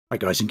Hi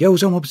guys and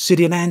girls, I'm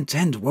Obsidian Ant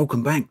and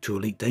welcome back to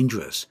Elite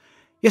Dangerous.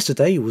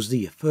 Yesterday was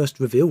the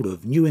first reveal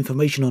of new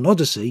information on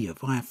Odyssey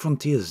via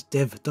Frontier's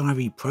Dev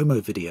Diary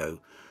promo video.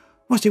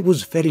 Whilst it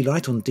was fairly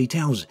light on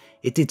details,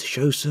 it did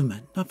show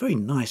some very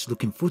nice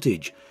looking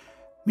footage.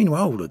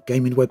 Meanwhile, the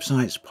gaming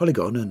websites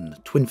Polygon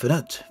and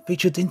Finite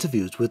featured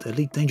interviews with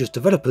Elite Dangerous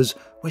developers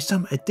where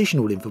some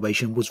additional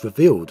information was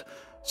revealed.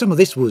 Some of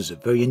this was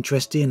very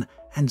interesting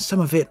and some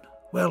of it,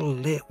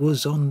 well, it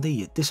was on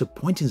the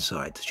disappointing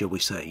side, shall we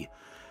say.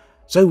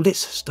 So let's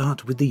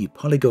start with the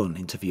Polygon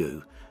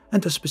interview,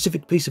 and a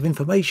specific piece of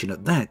information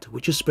at that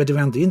which has spread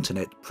around the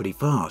internet pretty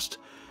fast.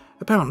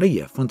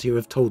 Apparently, Frontier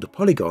have told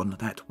Polygon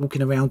that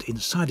walking around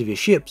inside of your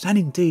ships, and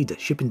indeed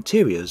ship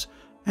interiors,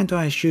 and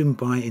I assume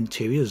by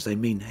interiors they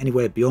mean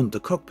anywhere beyond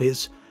the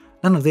cockpits,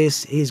 none of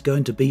this is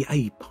going to be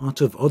a part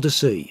of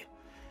Odyssey.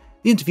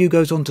 The interview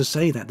goes on to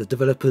say that the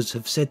developers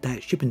have said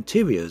that ship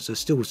interiors are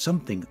still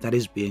something that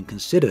is being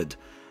considered.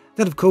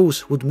 That of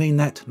course would mean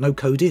that no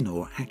coding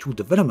or actual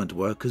development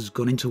work has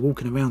gone into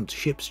walking around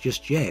ships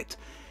just yet.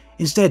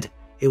 Instead,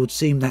 it would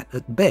seem that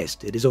at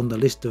best it is on the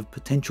list of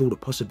potential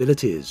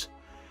possibilities.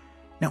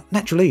 Now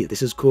naturally this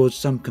has caused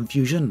some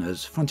confusion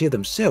as Frontier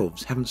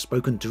themselves haven't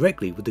spoken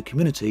directly with the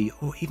community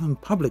or even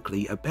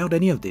publicly about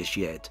any of this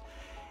yet.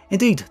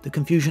 Indeed, the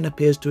confusion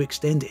appears to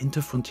extend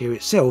into Frontier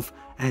itself,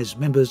 as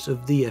members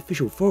of the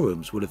official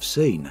forums will have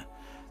seen.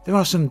 There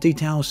are some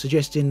details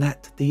suggesting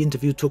that the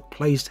interview took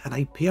place at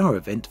a PR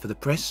event for the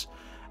press,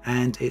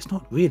 and it's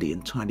not really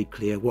entirely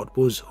clear what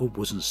was or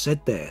wasn't said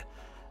there.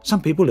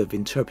 Some people have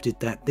interpreted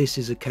that this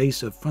is a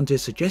case of Frontier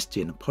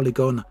suggesting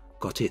Polygon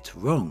got it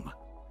wrong.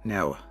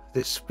 Now,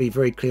 let's be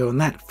very clear on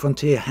that.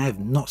 Frontier have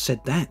not said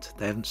that.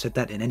 They haven't said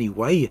that in any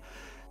way.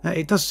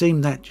 It does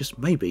seem that just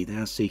maybe they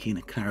are seeking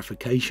a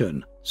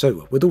clarification.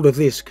 So, with all of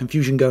this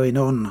confusion going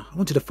on, I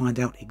wanted to find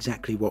out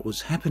exactly what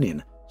was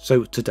happening.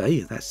 So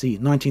today, that's the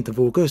 19th of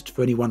August,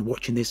 for anyone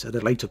watching this at a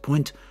later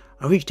point,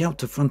 I reached out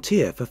to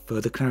Frontier for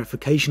further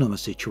clarification on the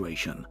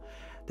situation.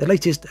 Their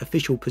latest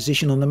official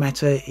position on the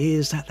matter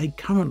is that they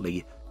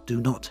currently do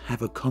not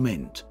have a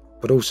comment,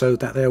 but also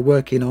that they are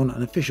working on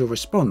an official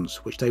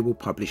response which they will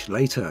publish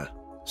later.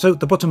 So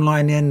the bottom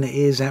line then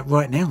is that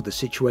right now the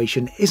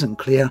situation isn't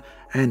clear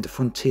and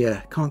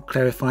Frontier can't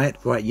clarify it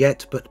right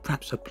yet, but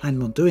perhaps are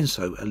planning on doing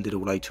so a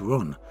little later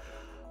on.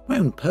 My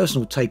own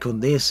personal take on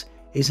this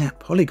is that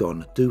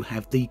Polygon do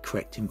have the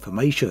correct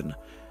information.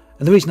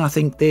 And the reason I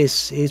think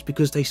this is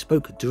because they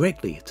spoke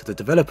directly to the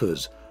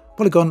developers.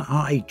 Polygon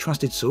are a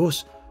trusted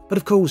source, but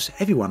of course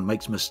everyone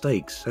makes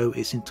mistakes, so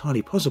it's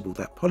entirely possible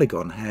that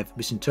Polygon have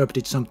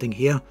misinterpreted something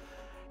here.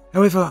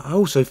 However, I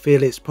also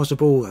feel it's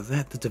possible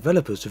that the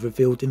developers have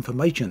revealed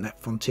information that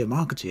Frontier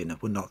Marketing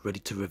were not ready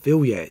to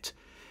reveal yet.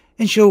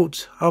 In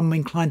short, I'm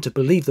inclined to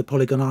believe the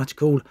Polygon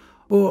article,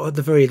 or at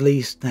the very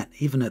least that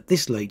even at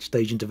this late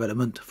stage in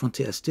development,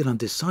 Frontier are still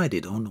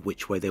undecided on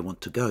which way they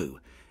want to go.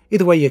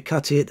 Either way you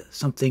cut it,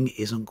 something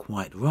isn't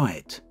quite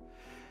right.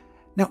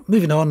 Now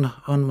moving on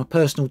my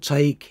personal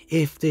take,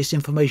 if this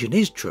information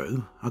is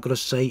true, I've got to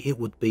say it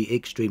would be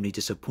extremely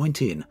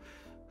disappointing.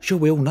 Sure,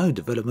 we all know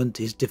development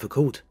is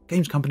difficult,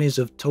 games companies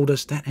have told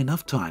us that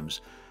enough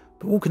times,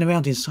 but walking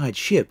around inside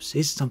ships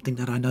is something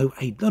that I know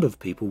a lot of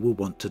people will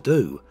want to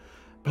do.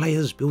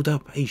 Players build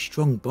up a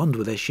strong bond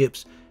with their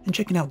ships, and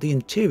checking out the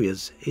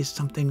interiors is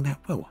something that,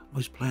 well,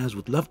 most players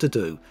would love to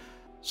do.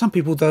 Some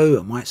people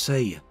though might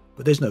say,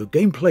 but there's no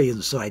gameplay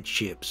inside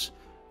ships.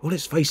 Well,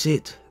 let's face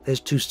it, there's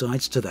two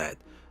sides to that.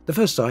 The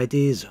first side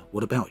is,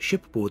 what about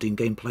shipboarding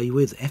gameplay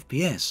with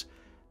FPS?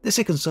 The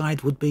second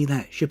side would be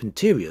that ship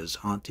interiors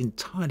aren't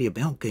entirely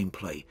about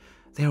gameplay.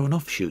 They are an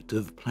offshoot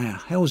of player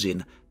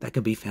housing that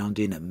can be found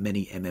in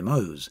many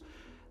MMOs.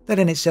 That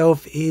in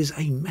itself is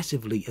a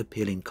massively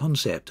appealing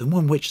concept and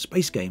one which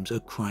space games are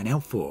crying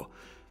out for.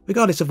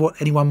 Regardless of what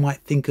anyone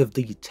might think of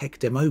the tech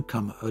demo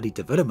come early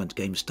development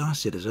game Star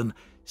Citizen,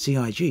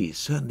 CIG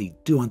certainly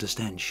do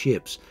understand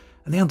ships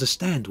and they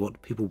understand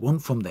what people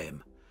want from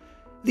them.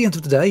 At the end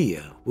of the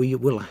day, we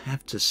will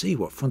have to see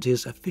what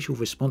Frontier's official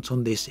response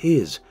on this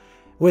is.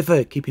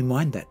 However, keep in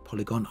mind that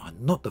Polygon are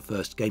not the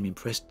first gaming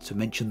press to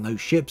mention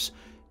those ships.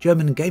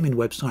 German gaming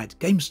website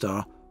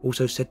GameStar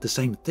also said the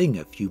same thing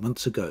a few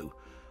months ago.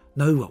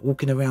 No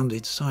walking around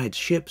inside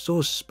ships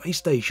or space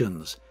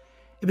stations.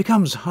 It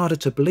becomes harder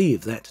to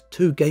believe that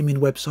two gaming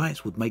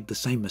websites would make the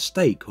same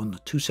mistake on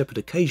two separate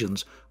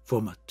occasions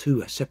from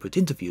two separate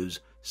interviews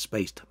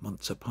spaced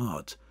months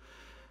apart.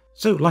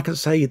 So like I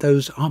say,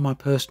 those are my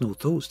personal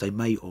thoughts. They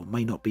may or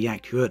may not be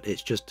accurate,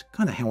 it's just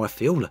kind of how I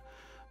feel.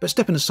 But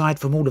stepping aside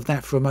from all of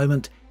that for a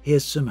moment,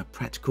 here's some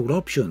practical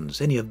options.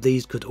 Any of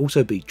these could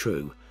also be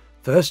true.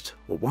 First,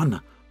 or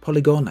one,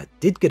 Polygon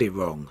did get it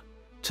wrong.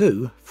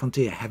 2.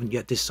 Frontier haven't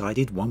yet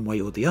decided one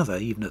way or the other,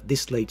 even at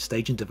this late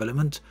stage in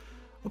development.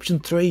 Option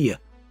 3.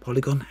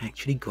 Polygon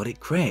actually got it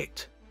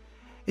correct.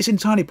 It's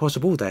entirely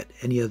possible that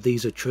any of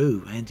these are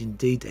true, and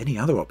indeed any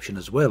other option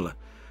as well.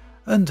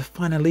 And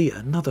finally,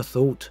 another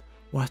thought.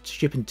 Whilst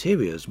ship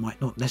interiors might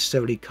not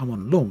necessarily come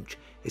on launch,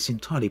 it's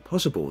entirely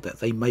possible that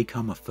they may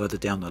come further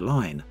down the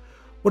line.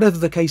 Whatever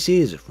the case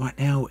is, right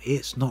now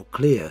it's not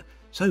clear,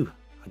 so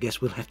I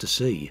guess we'll have to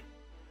see.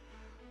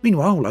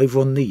 Meanwhile, over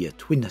on the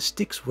Twin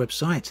Sticks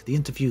website, the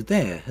interview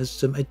there has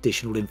some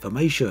additional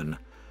information.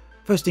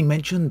 First thing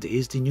mentioned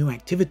is the new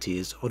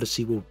activities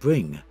Odyssey will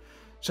bring.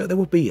 So there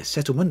will be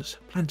settlements,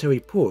 planetary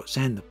ports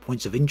and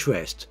points of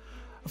interest.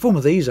 A form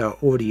of these are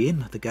already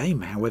in the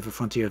game, however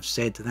Frontier have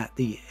said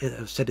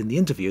in the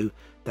interview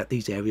that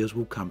these areas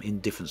will come in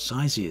different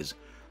sizes.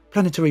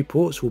 Planetary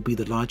ports will be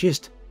the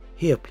largest.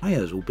 Here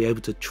players will be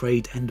able to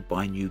trade and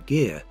buy new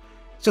gear.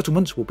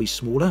 Settlements will be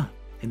smaller.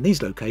 In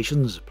these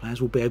locations,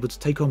 players will be able to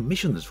take on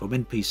missions from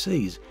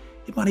NPCs.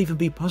 It might even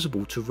be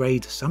possible to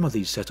raid some of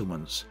these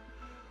settlements.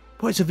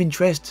 Points of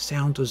interest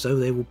sound as though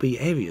there will be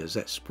areas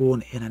that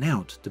spawn in and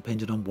out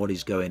depending on what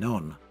is going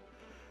on.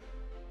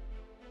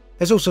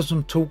 There's also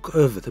some talk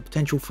of the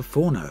potential for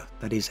fauna,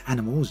 that is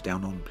animals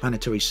down on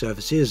planetary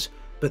surfaces,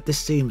 but this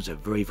seems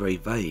very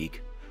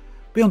vague.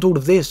 Beyond all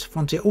of this,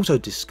 Frontier also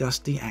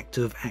discussed the act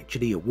of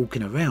actually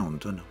walking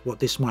around and what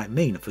this might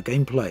mean for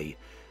gameplay.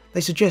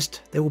 They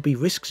suggest there will be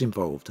risks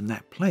involved and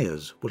that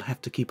players will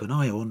have to keep an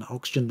eye on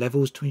oxygen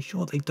levels to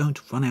ensure they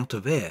don't run out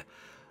of air.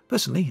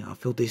 Personally, I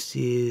feel this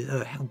is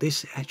how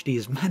this actually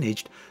is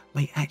managed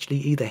may actually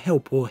either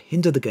help or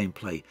hinder the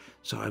gameplay,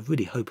 so I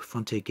really hope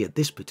Frontier get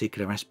this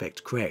particular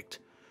aspect correct.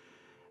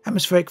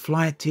 Atmospheric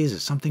flight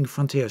is something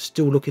Frontier are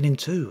still looking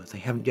into. They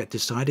haven't yet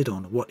decided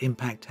on what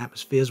impact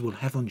atmospheres will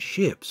have on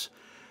ships.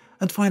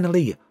 And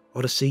finally,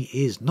 Odyssey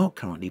is not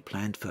currently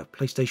planned for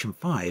PlayStation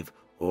 5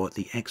 or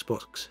the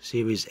Xbox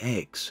Series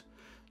X.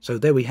 So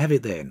there we have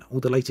it then, all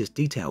the latest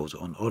details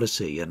on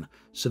Odyssey and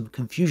some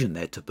confusion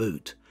there to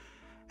boot.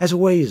 As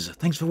always,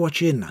 thanks for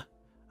watching, and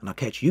I'll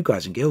catch you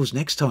guys and girls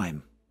next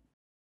time.